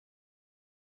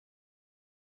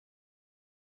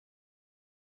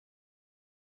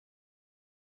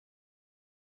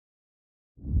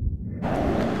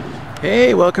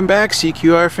Hey, welcome back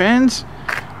CQR fans.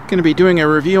 Going to be doing a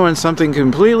review on something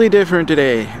completely different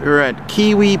today. We're at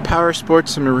KIWI'S Power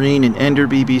Sports and Marine in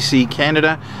Enderby BC,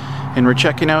 Canada, and we're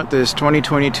checking out this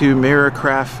 2022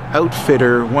 Mirrocraft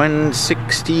Outfitter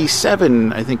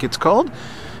 167, I think it's called.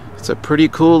 It's a pretty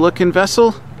cool looking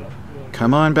vessel.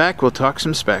 Come on back, we'll talk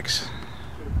some specs.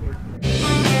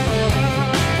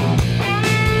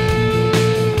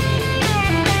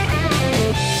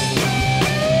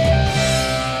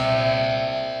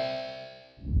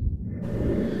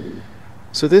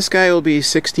 So this guy will be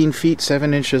 16 feet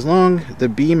 7 inches long, the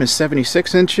beam is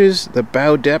 76 inches, the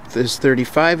bow depth is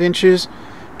 35 inches,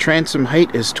 transom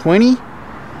height is 20,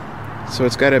 so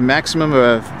it's got a maximum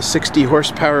of 60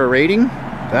 horsepower rating.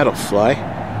 That'll fly.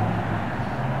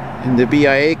 And the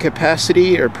BIA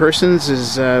capacity or persons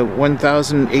is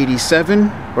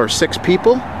 1,087 or 6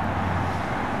 people.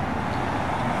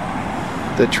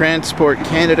 The Transport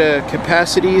Canada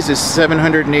capacities is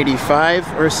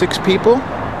 785 or 6 people.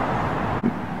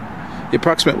 The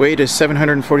approximate weight is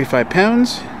 745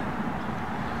 pounds.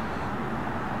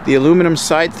 The aluminum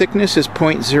side thickness is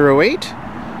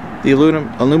 0.08. The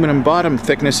aluminum bottom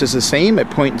thickness is the same at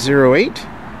 0.08.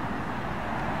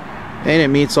 And it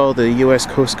meets all the US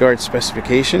Coast Guard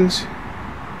specifications.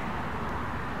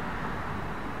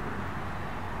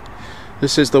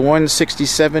 This is the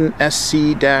 167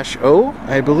 SC-0,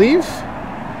 I believe.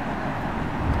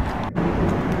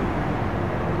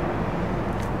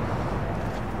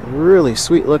 Really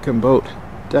sweet looking boat,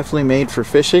 definitely made for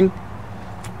fishing.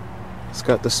 It's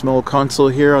got the small console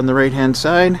here on the right hand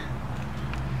side.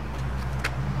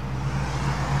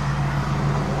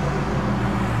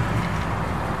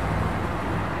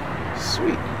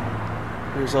 Sweet.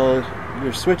 There's all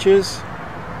your switches,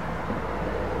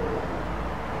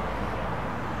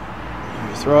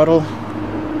 your throttle,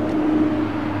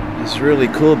 these really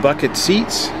cool bucket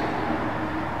seats.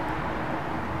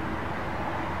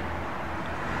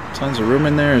 Tons of room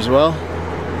in there as well.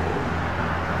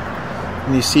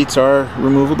 And these seats are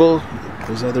removable.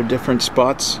 There's other different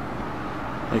spots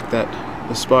like that.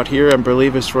 The spot here I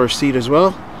believe is for a seat as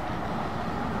well.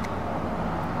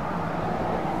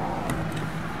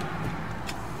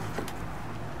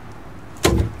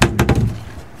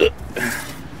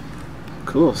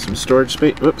 Cool, some storage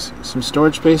space. Whoops, some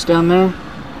storage space down there.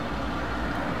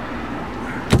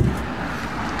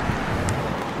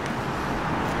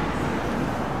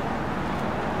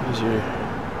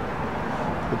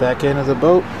 The back end of the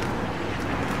boat.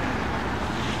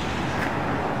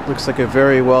 Looks like a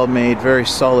very well made, very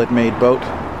solid made boat.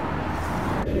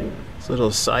 This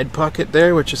little side pocket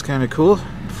there, which is kind of cool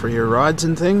for your rods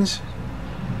and things.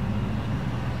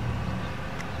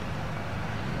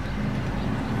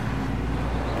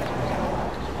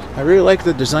 I really like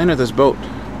the design of this boat.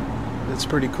 It's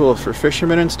pretty cool for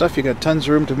fishermen and stuff. You got tons of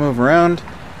room to move around.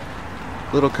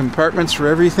 Little compartments for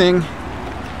everything.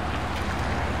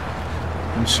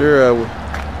 I'm sure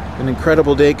an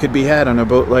incredible day could be had on a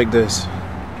boat like this.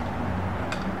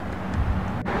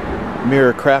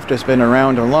 Mirrocraft has been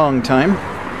around a long time.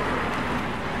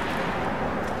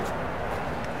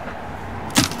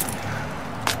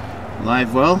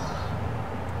 Live well.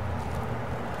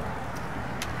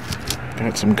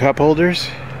 Got some cup holders.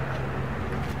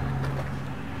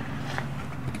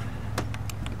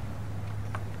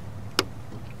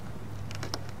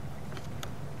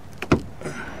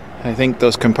 I think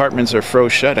those compartments are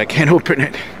froze shut. I can't open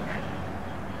it.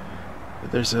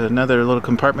 But there's another little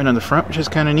compartment on the front, which is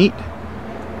kind of neat.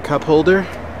 Cup holder.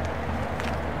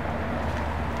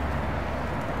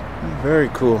 Very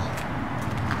cool.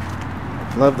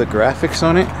 Love the graphics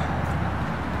on it.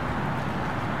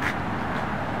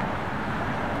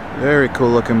 Very cool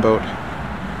looking boat.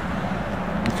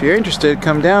 If you're interested,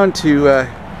 come down to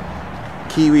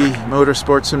KIWI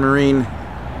Motorsports and Marine,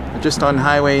 just on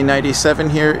Highway 97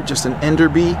 here, just in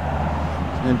Enderby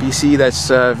in BC. That's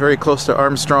very close to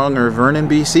Armstrong or Vernon,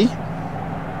 BC.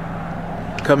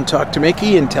 Come talk to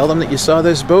Mickey and tell them that you saw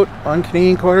this boat on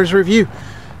Canadian Quarters Review.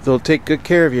 They'll take good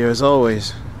care of you as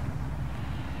always.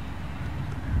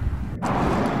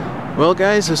 Well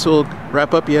guys, this will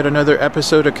wrap up yet another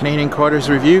episode of Canadian Quarters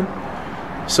Review.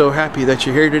 So happy that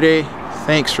you're here today.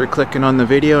 Thanks for clicking on the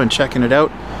video and checking it out.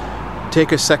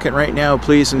 Take a second right now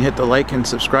please and hit the like and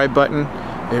subscribe button.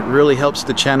 It really helps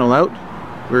the channel out.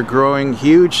 We're growing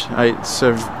huge. It's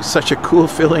such a cool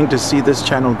feeling to see this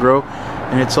channel grow,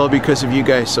 and it's all because of you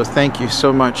guys, so thank you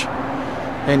so much.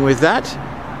 And with that,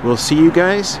 we'll see you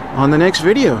guys on the next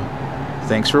video.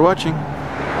 Thanks for watching.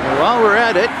 And while we're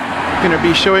at it, I'm going to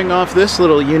be showing off this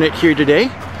little unit here today.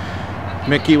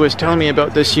 Mickey was telling me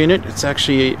about this unit. It's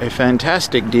actually a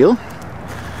fantastic deal.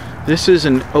 This is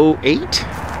an 08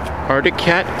 Arctic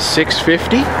Cat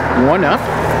 650 1-up.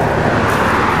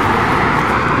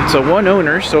 It's a one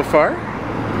owner so far,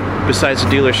 besides the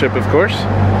dealership of course.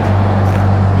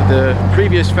 The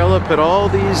previous fella put all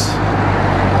these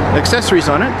accessories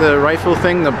on it. The rifle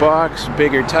thing, the box,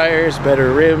 bigger tires,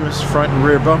 better rims, front and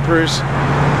rear bumpers.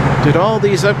 Did all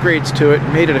these upgrades to it,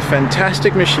 made it a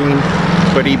fantastic machine,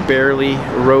 but he barely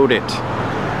rode it.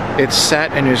 It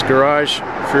sat in his garage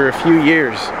for a few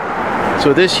years.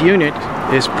 So this unit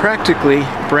is practically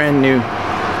brand new.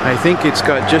 I think it's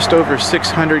got just over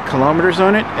 600 kilometers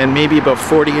on it and maybe about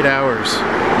 48 hours.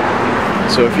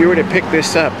 So if you were to pick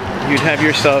this up, you'd have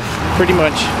yourself pretty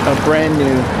much a brand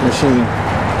new machine.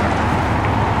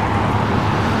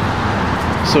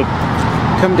 So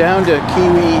come down to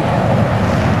Kiwi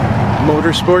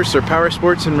Motorsports or Power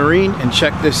Sports and Marine and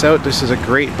check this out. This is a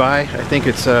great buy. I think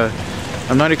it's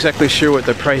I'm not exactly sure what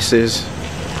the price is,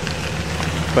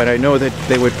 but I know that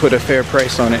they would put a fair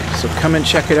price on it. So come and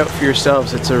check it out for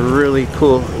yourselves. It's a really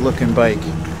cool looking bike.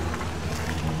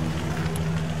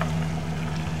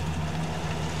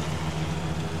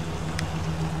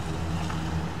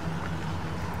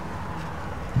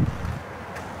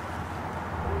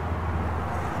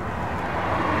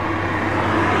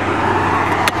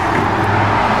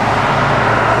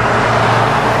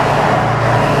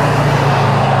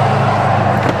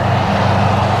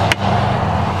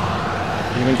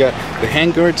 Even got the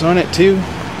handguards on it too.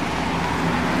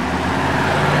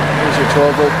 There's your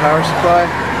 12-volt power supply.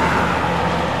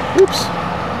 Oops.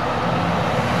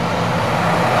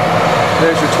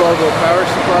 There's your 12-volt power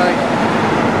supply.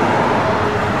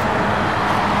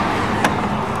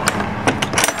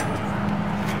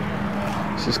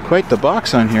 This is quite the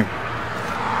box on here.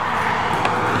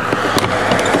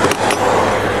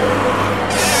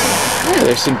 Yeah,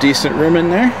 there's some decent room in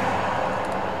there.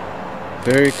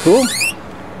 Very cool.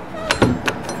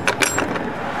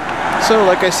 So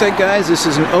like I said guys, this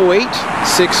is an 08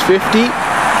 650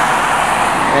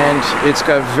 and it's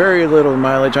got very little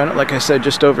mileage on it. Like I said,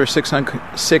 just over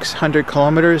 600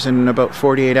 kilometers and about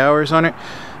 48 hours on it.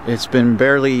 It's been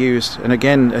barely used, and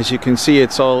again, as you can see,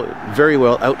 it's all very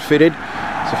well outfitted.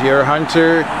 So if you're a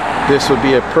hunter, this would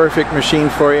be a perfect machine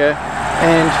for you,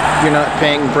 and you're not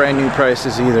paying brand new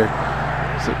prices either.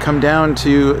 So come down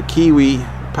to Kiwi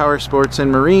Power Sports and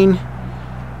Marine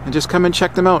and just come and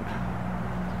check them out.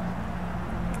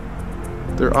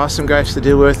 They're awesome guys to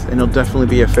deal with, and it'll definitely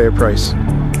be a fair price.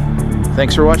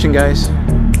 Thanks for watching, guys.